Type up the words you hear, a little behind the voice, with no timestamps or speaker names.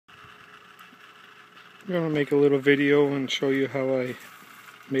I'm going to make a little video and show you how I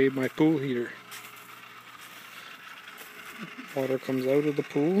made my pool heater. Water comes out of the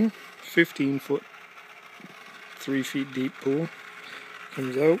pool, 15 foot, 3 feet deep pool.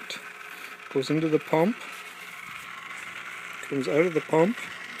 Comes out, goes into the pump, comes out of the pump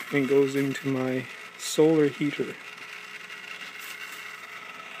and goes into my solar heater.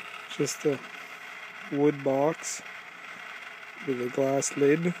 Just a wood box with a glass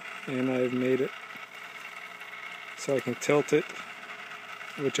lid, and I've made it so I can tilt it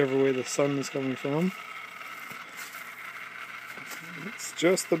whichever way the sun is coming from. It's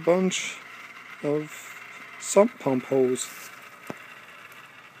just a bunch of sump pump hose.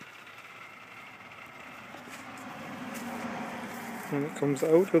 And it comes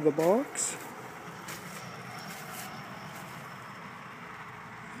out of the box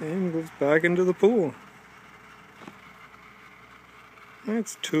and goes back into the pool.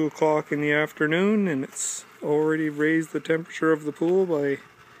 It's 2 o'clock in the afternoon and it's already raised the temperature of the pool by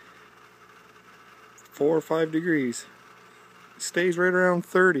 4 or 5 degrees. It stays right around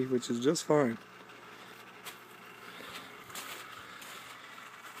 30, which is just fine.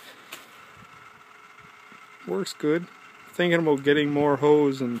 Works good. Thinking about getting more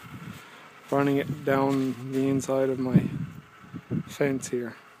hose and running it down the inside of my fence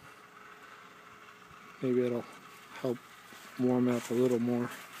here. Maybe it'll help warm it up a little more.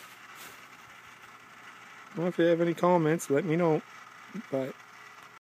 Well, if you have any comments, let me know. Bye.